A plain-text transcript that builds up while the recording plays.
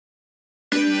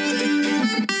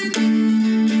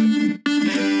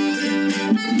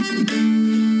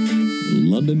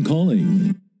London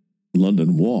Calling.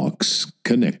 London Walks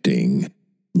Connecting.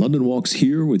 London Walks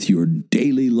here with your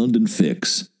daily London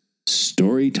fix.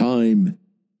 Story time,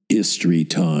 history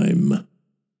time.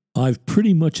 I've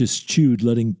pretty much eschewed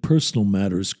letting personal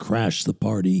matters crash the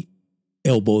party,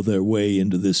 elbow their way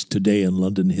into this Today in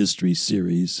London History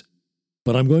series.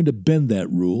 But I'm going to bend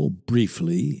that rule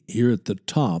briefly here at the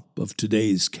top of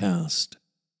today's cast.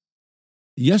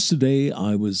 Yesterday,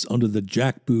 I was under the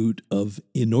jackboot of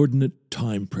inordinate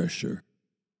time pressure.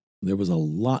 There was a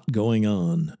lot going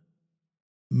on.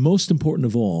 Most important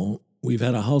of all, we've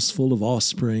had a house full of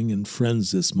offspring and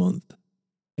friends this month,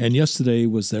 and yesterday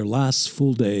was their last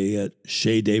full day at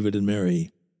Chez David and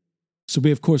Mary. So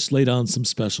we, of course, laid on some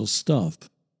special stuff,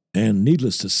 and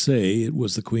needless to say, it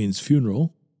was the Queen's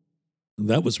funeral.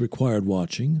 That was required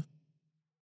watching,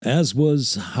 as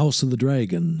was House of the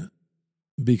Dragon,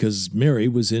 because Mary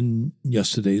was in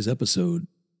yesterday's episode.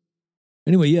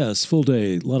 Anyway, yes, full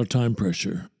day, a lot of time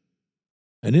pressure.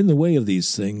 And in the way of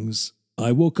these things,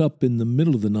 I woke up in the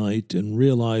middle of the night and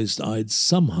realized I'd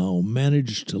somehow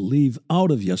managed to leave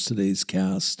out of yesterday's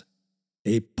cast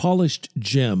a polished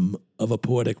gem of a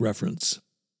poetic reference.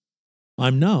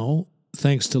 I'm now,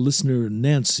 thanks to listener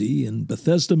Nancy in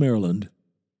Bethesda, Maryland,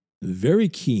 very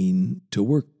keen to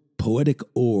work poetic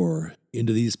ore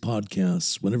into these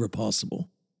podcasts whenever possible.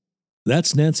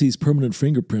 That's Nancy's permanent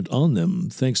fingerprint on them,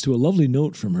 thanks to a lovely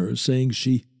note from her saying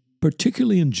she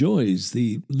particularly enjoys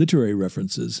the literary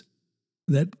references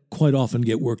that quite often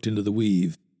get worked into the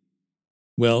weave.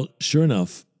 Well, sure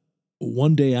enough,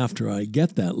 one day after I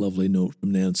get that lovely note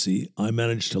from Nancy, I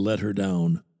managed to let her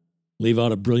down, leave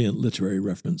out a brilliant literary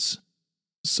reference.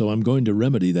 So I'm going to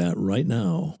remedy that right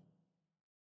now.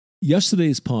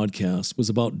 Yesterday's podcast was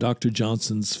about Dr.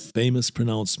 Johnson's famous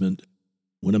pronouncement,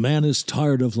 "When a man is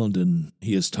tired of London,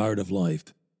 he is tired of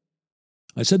life."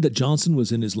 I said that Johnson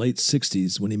was in his late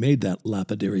 60s when he made that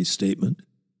lapidary statement,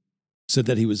 said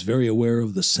that he was very aware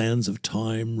of the sands of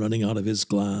time running out of his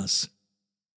glass,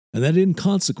 and that in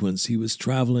consequence he was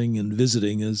traveling and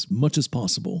visiting as much as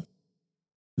possible,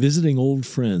 visiting old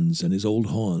friends and his old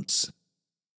haunts.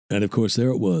 And of course there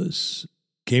it was,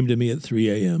 came to me at 3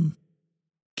 a.m.,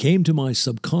 came to my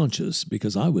subconscious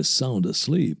because I was sound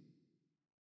asleep.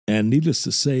 And needless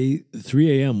to say, 3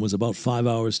 a.m. was about 5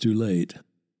 hours too late.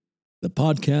 The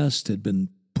podcast had been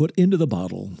put into the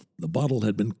bottle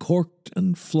had been corked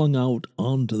and flung out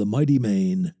onto the mighty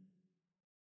main.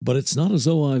 But it's not as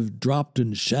though I've dropped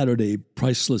and shattered a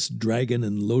priceless dragon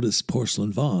and lotus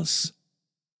porcelain vase.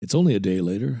 It's only a day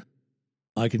later.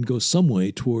 I can go some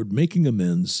way toward making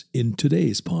amends in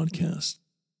today's podcast.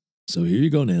 So here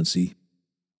you go, Nancy.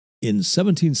 In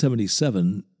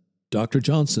 1777, Dr.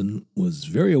 Johnson was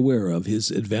very aware of his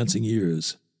advancing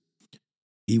years.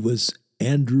 He was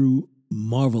Andrew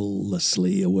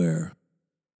marvelously aware.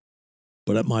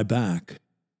 But at my back,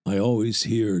 I always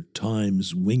hear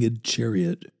time's winged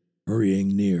chariot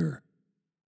hurrying near.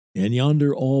 And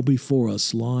yonder all before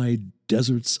us lie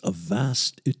deserts of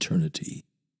vast eternity.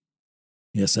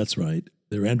 Yes, that's right.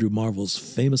 They're Andrew Marvell's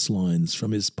famous lines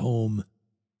from his poem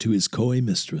To His Coy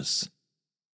Mistress.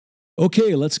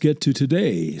 Okay, let's get to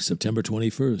today, September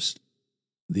 21st,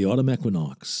 the autumn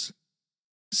equinox.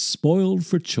 Spoiled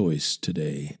for choice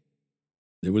today.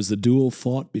 There was the duel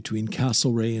fought between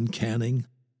Castlereagh and Canning,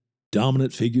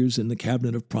 dominant figures in the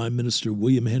cabinet of Prime Minister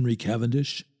William Henry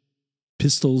Cavendish,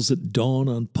 pistols at dawn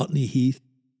on Putney Heath.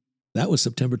 That was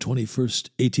September 21st,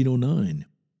 1809.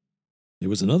 There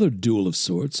was another duel of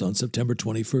sorts on September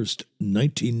 21st,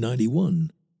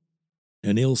 1991.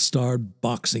 An ill-starred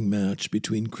boxing match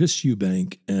between Chris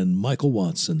Eubank and Michael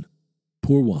Watson.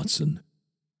 Poor Watson.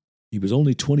 He was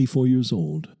only 24 years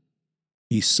old.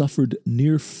 He suffered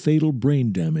near-fatal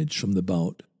brain damage from the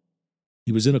bout.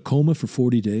 He was in a coma for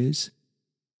 40 days.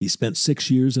 He spent 6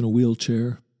 years in a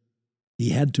wheelchair. He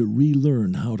had to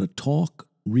relearn how to talk,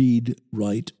 read,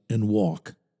 write, and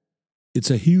walk.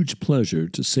 It's a huge pleasure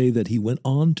to say that he went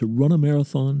on to run a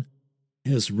marathon,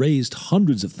 has raised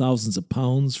hundreds of thousands of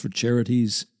pounds for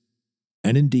charities,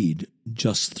 and indeed,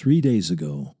 just 3 days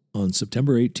ago, on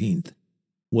September 18th,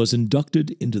 was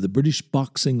inducted into the British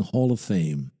Boxing Hall of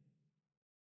Fame.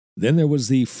 Then there was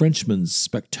the Frenchman's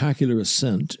spectacular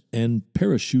ascent and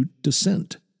parachute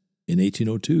descent in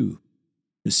 1802.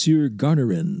 Monsieur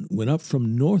Garnerin went up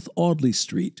from North Audley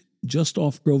Street, just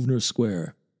off Grosvenor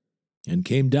Square, and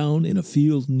came down in a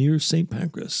field near St.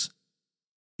 Pancras.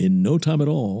 In no time at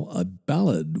all, a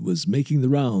ballad was making the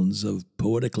rounds of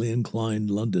poetically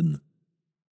inclined London.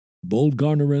 Bold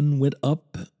Garnerin went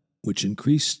up, which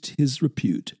increased his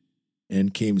repute,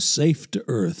 and came safe to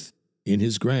earth in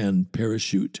his grand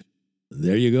parachute.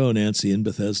 There you go, Nancy in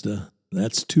Bethesda.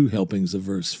 That's 2 helpings of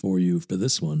verse for you for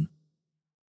this one.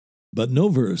 But no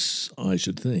verse, I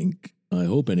should think, I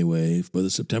hope anyway, for the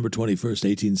September 21st,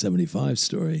 1875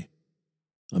 story.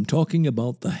 I'm talking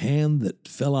about the hand that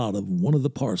fell out of one of the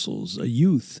parcels a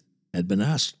youth had been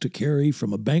asked to carry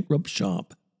from a bankrupt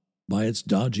shop by its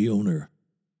dodgy owner.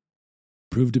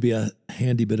 Proved to be a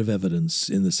handy bit of evidence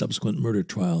in the subsequent murder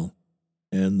trial,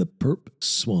 and the perp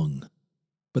swung.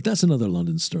 But that's another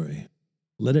London story.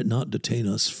 Let it not detain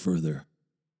us further.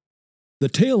 The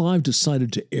tale I've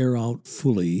decided to air out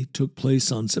fully took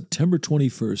place on September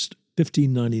 21st,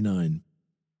 1599.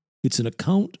 It's an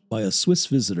account by a Swiss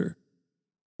visitor,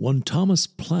 one Thomas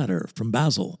Platter from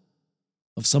Basel,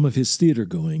 of some of his theatre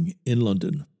going in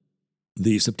London.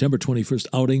 The September 21st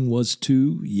outing was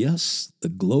to, yes, the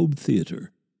Globe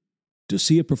Theatre, to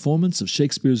see a performance of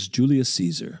Shakespeare's Julius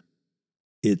Caesar.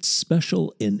 It's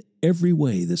special in every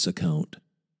way, this account,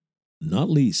 not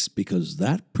least because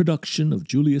that production of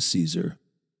Julius Caesar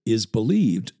is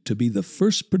believed to be the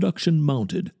first production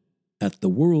mounted at the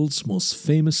world's most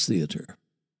famous theater.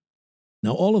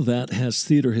 Now, all of that has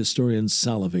theater historians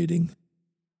salivating,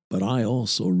 but I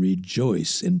also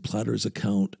rejoice in Platter's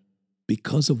account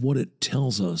because of what it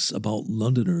tells us about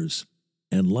Londoners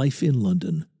and life in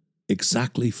London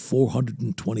exactly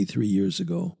 423 years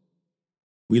ago.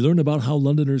 We learn about how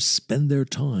Londoners spend their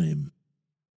time.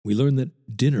 We learn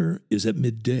that dinner is at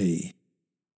midday.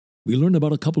 We learn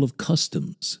about a couple of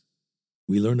customs.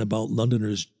 We learn about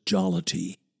Londoners'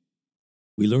 jollity.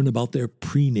 We learn about their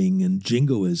preening and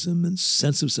jingoism and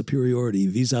sense of superiority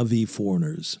vis-à-vis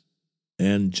foreigners,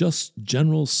 and just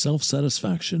general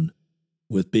self-satisfaction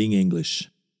with being English.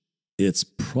 It's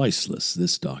priceless,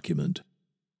 this document.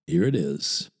 Here it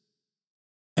is.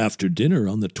 After dinner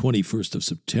on the 21st of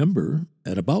September,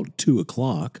 at about 2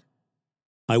 o'clock,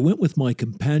 I went with my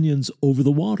companions over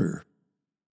the water,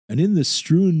 and in the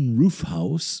strewn roof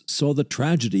house saw the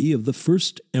tragedy of the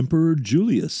first Emperor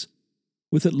Julius,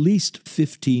 with at least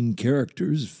 15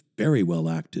 characters very well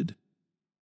acted.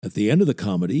 At the end of the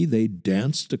comedy, they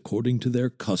danced according to their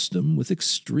custom with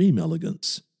extreme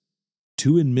elegance.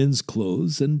 2 in men's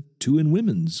clothes and 2 in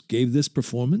women's gave this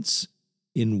performance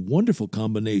in wonderful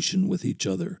combination with each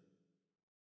other.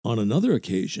 On another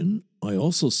occasion, I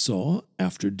also saw,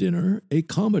 after dinner, a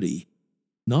comedy,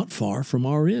 not far from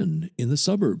our inn, in the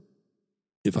suburb,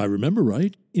 if I remember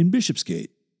right, in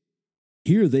Bishopsgate.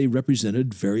 Here they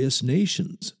represented various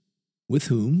nations, with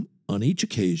whom, on each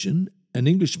occasion, an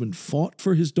Englishman fought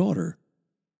for his daughter,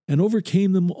 and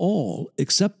overcame them all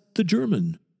except the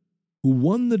German, who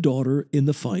won the daughter in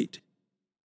the fight.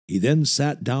 He then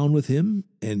sat down with him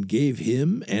and gave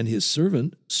him and his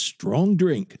servant strong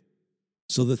drink,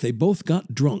 so that they both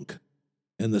got drunk,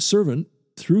 and the servant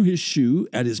threw his shoe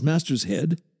at his master's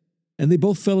head, and they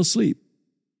both fell asleep.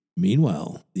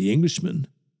 Meanwhile, the Englishman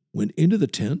went into the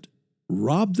tent,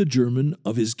 robbed the German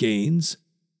of his gains,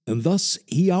 and thus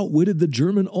he outwitted the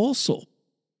German also.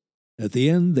 At the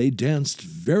end they danced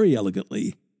very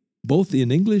elegantly, both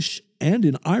in English and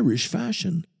in Irish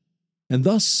fashion, and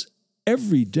thus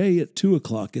every day at 2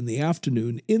 o'clock in the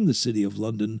afternoon in the city of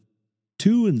London,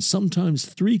 2 and sometimes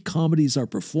 3 comedies are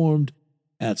performed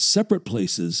at separate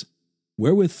places,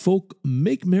 wherewith folk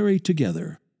make merry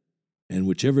together, and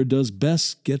whichever does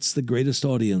best gets the greatest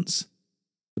audience.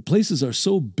 The places are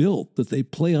so built that they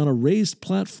play on a raised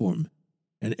platform,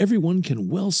 and everyone can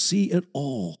well see it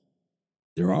all.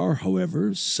 There are,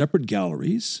 however, separate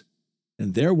galleries,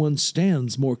 and there one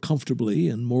stands more comfortably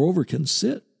and moreover can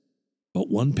sit, but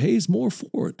one pays more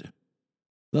for it.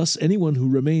 Thus anyone who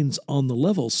remains on the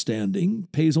level standing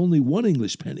pays only 1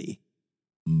 English penny.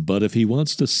 But if he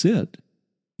wants to sit,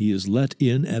 he is let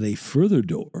in at a further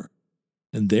door,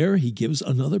 and there he gives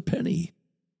another penny.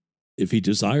 If he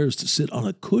desires to sit on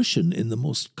a cushion in the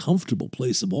most comfortable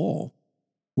place of all,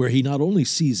 where he not only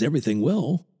sees everything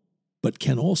well, but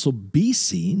can also be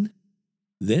seen,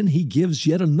 then he gives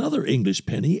yet another English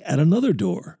penny at another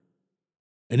door.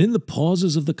 And in the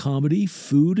pauses of the comedy,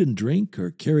 food and drink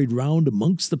are carried round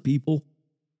amongst the people,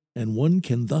 and one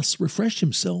can thus refresh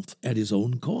himself at his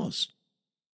own cost.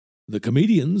 The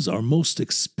comedians are most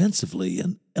expensively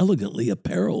and elegantly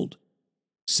apparelled,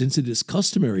 since it is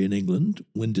customary in England,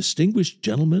 when distinguished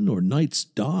gentlemen or knights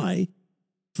die,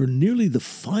 for nearly the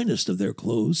finest of their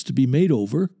clothes to be made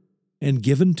over and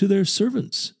given to their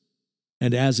servants.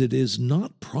 And as it is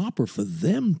not proper for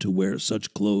them to wear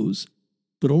such clothes,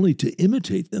 but only to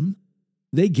imitate them,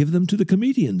 they give them to the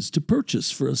comedians to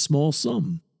purchase for a small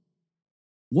sum.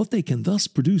 What they can thus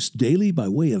produce daily by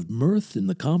way of mirth in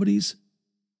the comedies,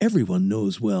 everyone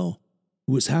knows well,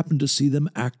 who has happened to see them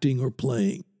acting or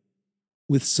playing.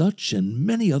 With such and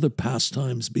many other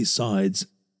pastimes besides,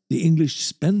 the English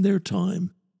spend their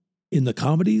time. In the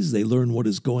comedies, they learn what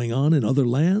is going on in other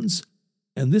lands,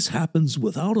 and this happens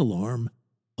without alarm,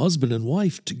 husband and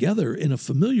wife together in a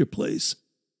familiar place,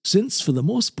 since, for the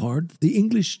most part, the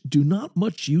English do not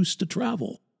much use to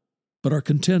travel, but are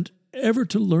content ever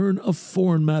to learn of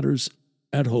foreign matters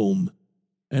at home,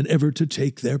 and ever to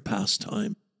take their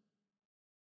pastime.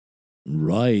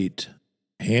 Right.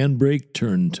 Handbrake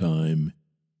turn time.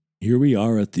 Here we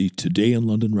are at the Today in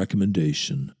London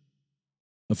recommendation.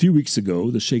 A few weeks ago,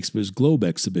 the Shakespeare's Globe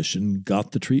exhibition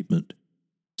got the treatment,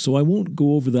 so I won't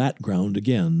go over that ground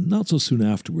again, not so soon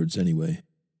afterwards anyway.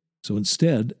 So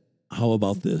instead, how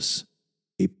about this?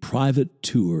 A private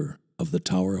tour of the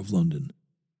Tower of London.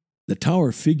 The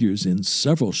Tower figures in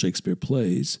several Shakespeare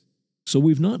plays, so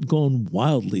we've not gone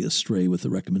wildly astray with the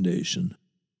recommendation.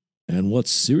 And what's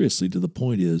seriously to the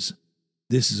point is,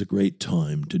 this is a great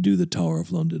time to do the Tower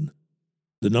of London.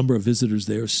 The number of visitors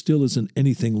there still isn't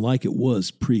anything like it was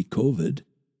pre-COVID.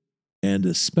 And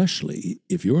especially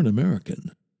if you're an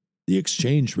American, the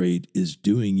exchange rate is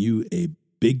doing you a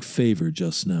big favor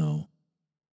just now.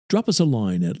 Drop us a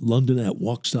line at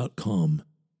london@walks.com,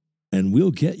 and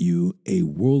we'll get you a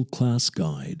world-class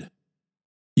guide.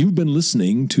 You've been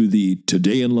listening to the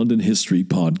Today in London History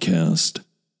podcast,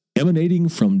 emanating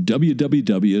from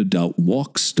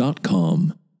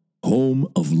www.walks.com, home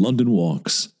of London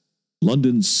Walks,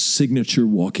 London's signature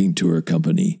walking tour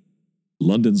company,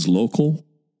 London's local,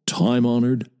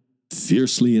 time-honored,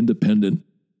 fiercely independent,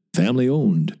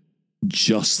 family-owned,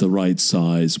 just the right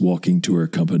size walking tour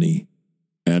company.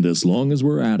 And as long as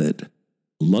we're at it,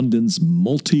 London's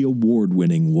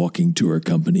multi-award-winning walking tour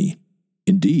company.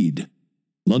 Indeed,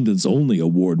 London's only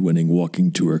award-winning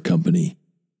walking tour company.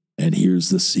 And here's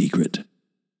the secret.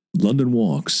 London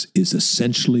Walks is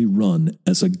essentially run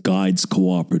as a guides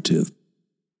cooperative.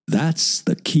 That's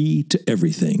the key to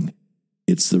everything.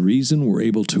 It's the reason we're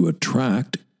able to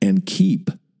attract and keep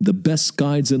the best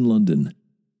guides in London.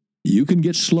 You can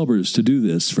get schlubbers to do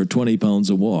this for £20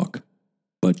 a walk,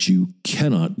 but you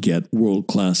cannot get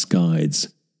world-class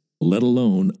guides, let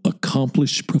alone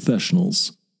accomplished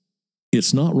professionals.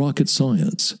 It's not rocket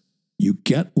science. You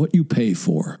get what you pay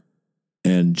for.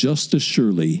 And just as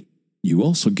surely, you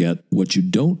also get what you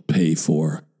don't pay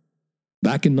for.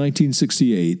 Back in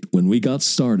 1968, when we got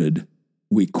started,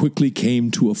 we quickly came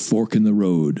to a fork in the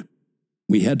road.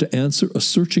 We had to answer a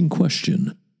searching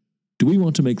question. Do we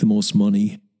want to make the most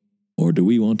money, or do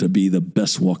we want to be the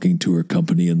best walking tour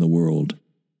company in the world?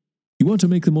 You want to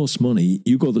make the most money,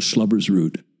 you go the schlubbers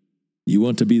route. You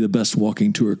want to be the best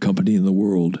walking tour company in the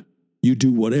world, you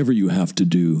do whatever you have to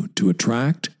do to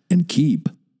attract and keep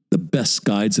the best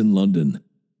guides in London.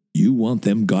 You want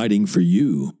them guiding for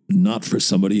you, not for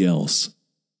somebody else.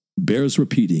 Bears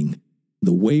repeating,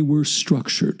 the way we're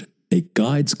structured, a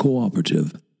guides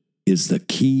cooperative, is the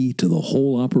key to the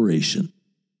whole operation.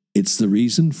 It's the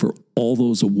reason for all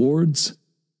those awards.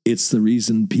 It's the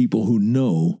reason people who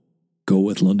know go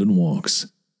with London Walks.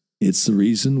 It's the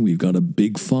reason we've got a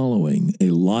big following, a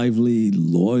lively,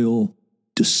 loyal,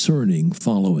 discerning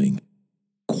following.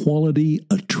 Quality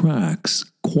attracts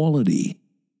quality.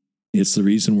 It's the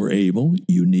reason we're able,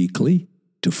 uniquely,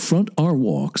 to front our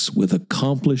walks with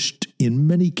accomplished, in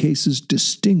many cases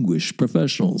distinguished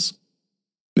professionals.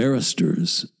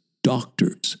 Barristers,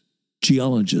 doctors,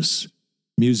 geologists,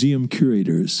 museum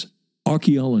curators,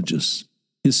 archaeologists,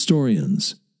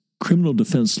 historians, criminal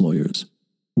defense lawyers,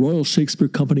 Royal Shakespeare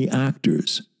Company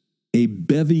actors, a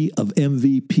bevy of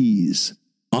MVPs,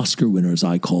 Oscar winners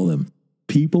I call them,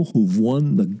 people who've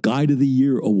won the Guide of the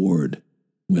Year award.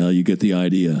 Well, you get the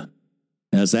idea.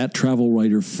 As that travel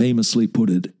writer famously put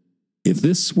it, if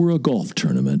this were a golf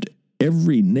tournament,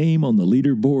 every name on the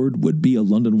leaderboard would be a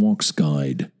London Walks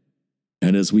guide.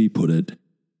 And as we put it,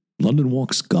 London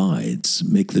Walks guides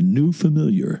make the new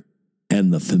familiar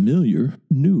and the familiar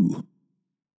new.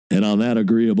 And on that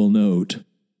agreeable note,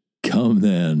 come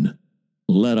then,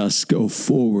 let us go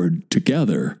forward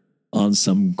together on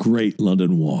some great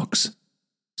London Walks.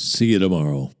 See you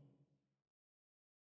tomorrow.